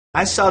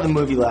I saw the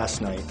movie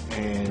last night,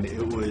 and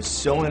it was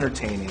so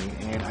entertaining,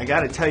 and I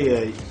gotta tell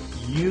you,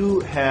 you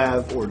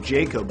have, or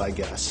Jacob, I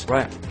guess,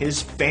 right,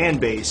 his fan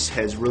base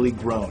has really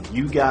grown.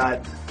 You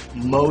got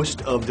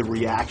most of the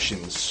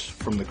reactions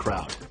from the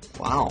crowd.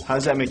 Wow. How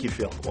does that make you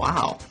feel?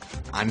 Wow.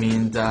 I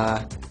mean,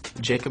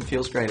 Jacob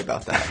feels great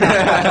about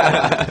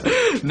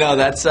that. No,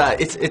 that's,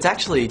 it's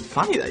actually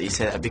funny that you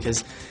say that,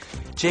 because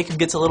Jacob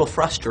gets a little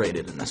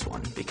frustrated in this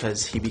one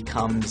because he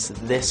becomes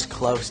this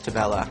close to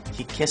Bella.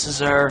 He kisses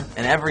her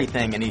and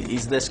everything, and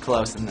he's this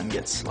close and then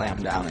gets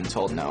slammed down and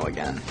told no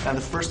again. Now,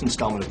 the first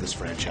installment of this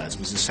franchise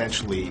was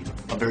essentially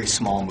a very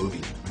small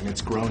movie, and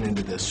it's grown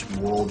into this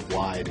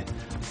worldwide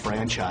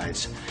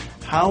franchise.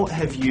 How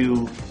have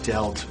you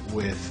dealt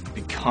with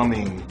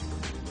becoming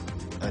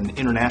an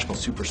international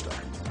superstar?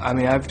 I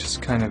mean, I've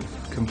just kind of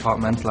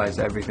compartmentalized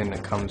everything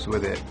that comes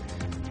with it,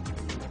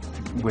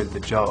 with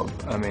the job.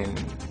 I mean,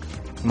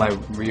 my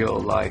real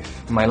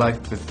life, my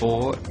life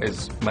before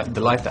is, the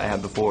life that I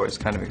had before is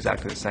kind of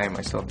exactly the same.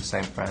 I still have the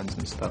same friends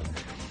and stuff.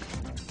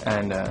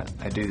 And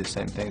I do the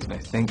same things, and I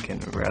think in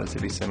a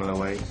relatively similar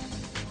way.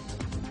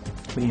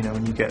 But you know,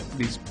 when you get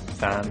these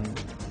fan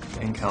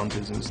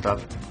encounters and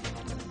stuff,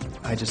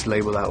 I just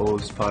label that all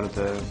as part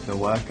of the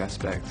work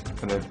aspect.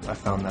 And I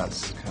found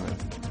that's kind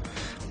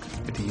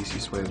of the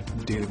easiest way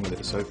of dealing with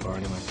it so far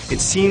anyway. It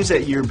seems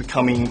that you're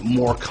becoming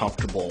more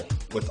comfortable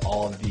with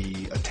all of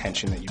the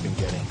attention that you've been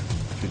getting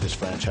through this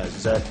franchise.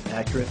 Is that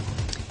accurate?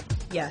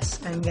 Yes,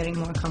 I'm getting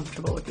more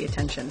comfortable with the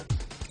attention.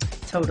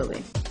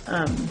 Totally.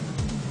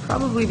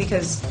 Probably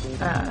because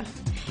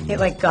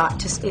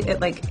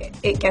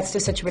it gets to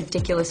such a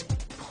ridiculous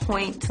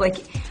point,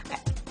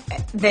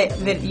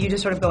 that you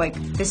just sort of go like,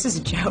 this is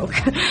a joke.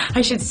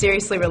 I should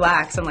seriously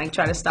relax and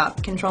try to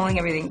stop controlling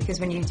everything,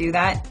 because when you do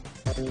that,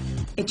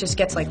 it just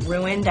gets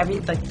ruined.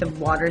 The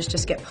waters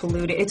just get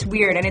polluted. It's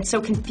weird, and it's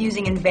so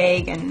confusing and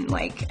vague and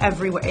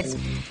everywhere.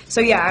 So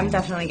yeah, I'm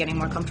definitely getting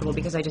more comfortable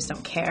because I just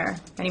don't care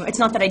anymore. It's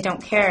not that I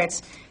don't care.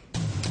 It's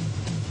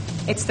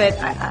that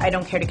I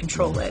don't care to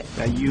control it.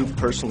 Now, you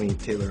personally,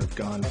 Taylor, have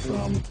gone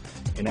from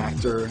an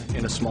actor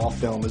in a small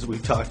film, as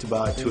we've talked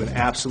about, to an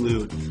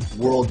absolute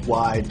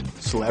worldwide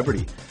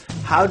celebrity.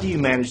 How do you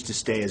manage to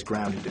stay as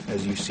grounded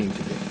as you seem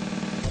to be?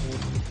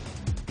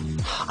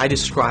 I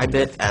describe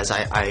it as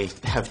I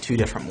have two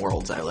different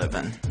worlds I live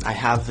in. I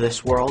have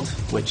this world,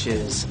 which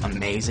is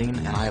amazing,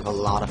 and I have a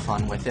lot of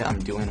fun with it. I'm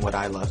doing what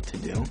I love to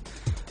do.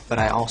 But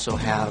I also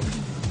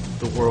have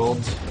the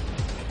world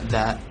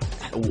that,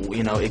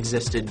 you know,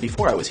 existed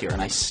before I was here,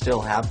 and I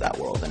still have that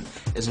world. And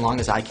as long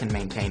as I can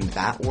maintain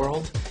that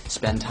world,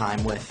 spend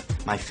time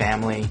with my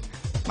family,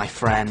 my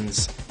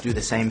friends, do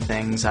the same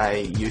things I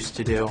used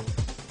to do,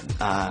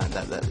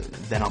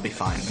 then I'll be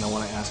fine. And I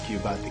want to ask you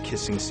about the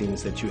kissing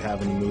scenes that you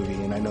have in the movie,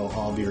 and I know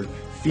all of your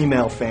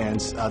female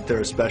fans out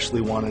there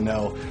especially want to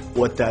know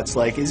what that's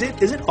like. Is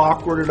it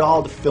awkward at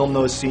all to film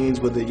those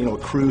scenes with a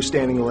crew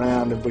standing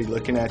around, everybody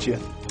looking at you?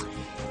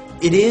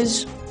 It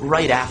is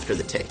right after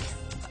the take.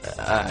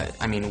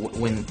 I mean,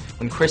 when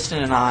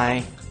Kristen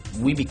and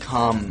we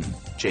become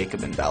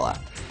Jacob and Bella,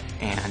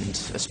 and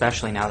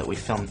especially now that we've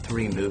filmed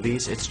 3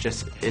 movies,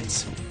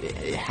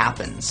 it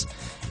happens.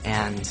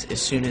 And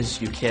as soon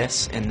as you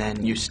kiss and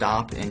then you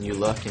stop and you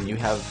look and you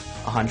have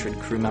 100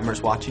 crew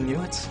members watching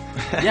you, it's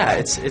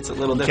a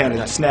little different. You kind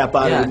of snap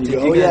out of it and you did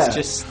go, you guys yeah.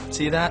 just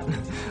see that?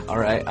 All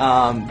right.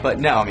 But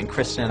no, I mean,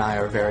 Kristen and I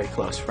are very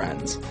close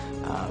friends.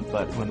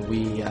 But when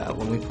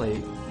we play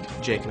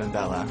Jacob and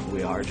Bella,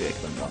 we are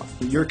Jacob and Bella.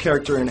 Your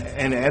character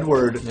and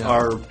Edward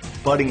are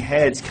butting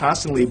heads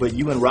constantly, but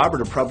you and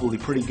Robert are probably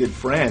pretty good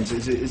friends.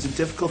 Is it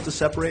difficult to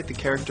separate the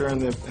character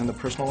and the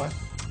personal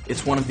life?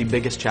 It's one of the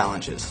biggest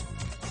challenges,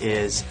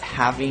 is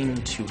having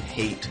to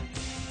hate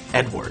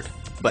Edward,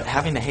 but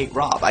having to hate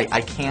Rob.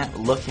 I can't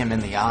look him in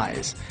the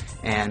eyes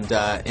and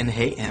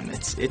hate him.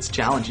 It's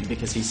challenging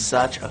because he's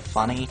such a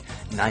funny,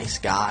 nice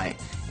guy.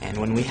 And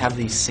when we have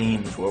these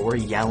scenes where we're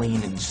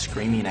yelling and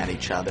screaming at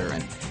each other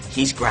and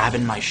he's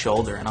grabbing my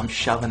shoulder and I'm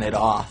shoving it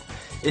off,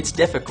 it's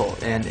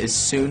difficult. And as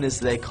soon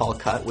as they call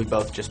cut, we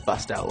both just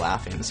bust out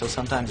laughing. So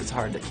sometimes it's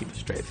hard to keep a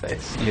straight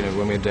face. You know,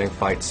 when we were doing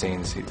fight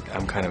scenes,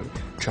 I'm kind of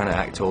trying to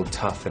act all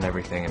tough and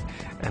everything,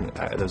 and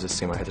there was a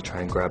scene where I had to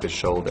try and grab his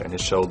shoulder, and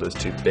his shoulder was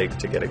too big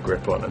to get a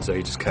grip on, and so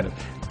he just kind of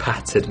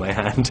patted my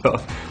hand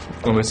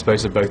off. And we're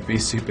supposed to both be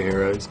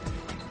superheroes.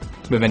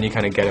 But then you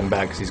kind of get him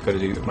back because he's got to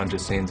do a bunch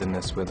of scenes in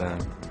this with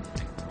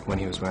when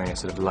he was wearing a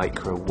sort of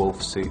lycra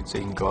wolf suit, so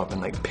he can go up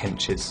and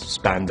pinch his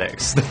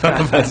spandex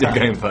stuff as you're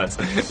going past.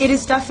 It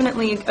is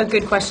definitely a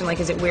good question.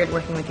 Is it weird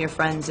working with your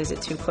friends? Is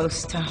it too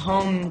close to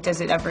home?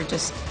 Does it ever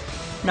just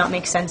not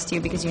make sense to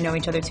you because you know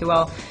each other too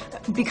well?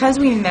 Because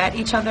we met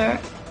each other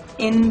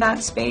in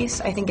that space,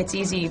 I think it's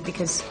easy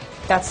because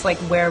that's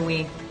where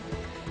we,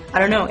 I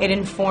don't know, it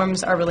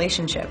informs our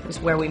relationship, is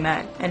where we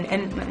met.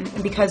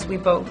 And because we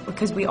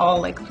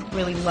all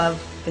really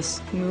love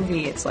this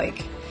movie, it's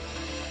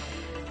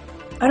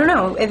I don't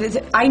know.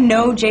 I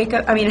know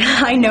Jacob. I mean,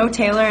 I know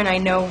Taylor and I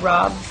know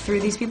Rob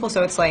through these people,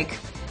 so it's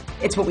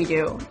it's what we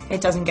do.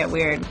 It doesn't get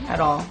weird at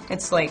all.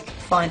 It's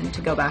fun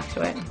to go back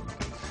to it.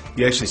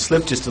 You actually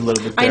slipped just a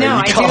little bit there. I know,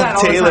 You I do called that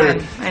all the Taylor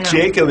time. I know.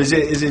 Jacob. Is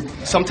it?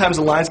 Sometimes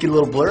the lines get a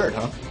little blurred,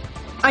 huh?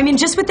 I mean,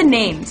 just with the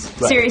names.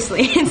 Right.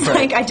 Seriously, it's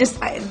Right.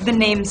 like the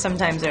names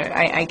sometimes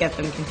I get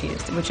them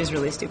confused, which is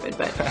really stupid.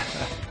 But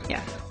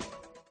yeah.